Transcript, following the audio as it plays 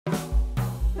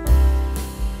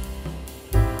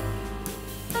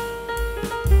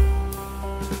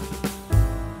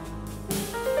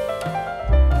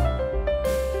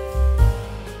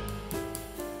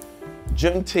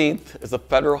Juneteenth is a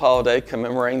federal holiday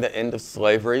commemorating the end of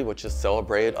slavery, which is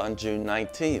celebrated on June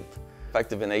 19th.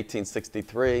 Effective in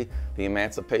 1863, the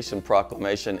Emancipation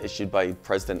Proclamation issued by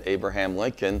President Abraham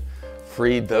Lincoln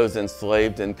freed those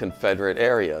enslaved in Confederate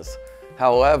areas.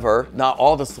 However, not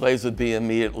all the slaves would be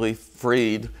immediately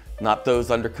freed, not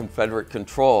those under Confederate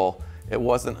control. It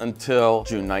wasn't until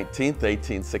June 19th,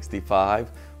 1865,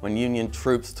 when Union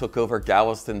troops took over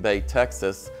Galveston Bay,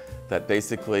 Texas, that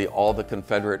basically all the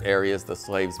Confederate areas the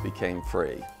slaves became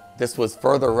free. This was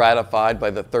further ratified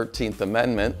by the 13th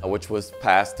Amendment, which was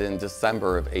passed in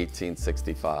December of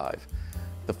 1865.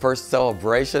 The first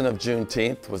celebration of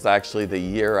Juneteenth was actually the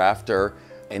year after,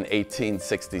 in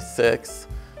 1866.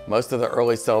 Most of the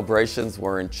early celebrations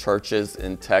were in churches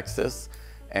in Texas,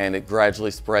 and it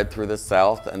gradually spread through the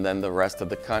South and then the rest of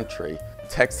the country.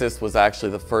 Texas was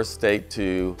actually the first state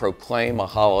to proclaim a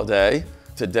holiday.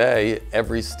 Today,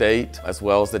 every state, as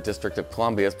well as the District of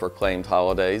Columbia, has proclaimed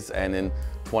holidays, and in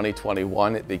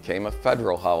 2021 it became a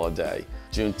federal holiday.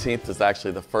 Juneteenth is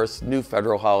actually the first new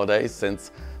federal holiday since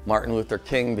Martin Luther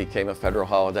King became a federal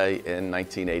holiday in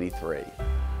 1983.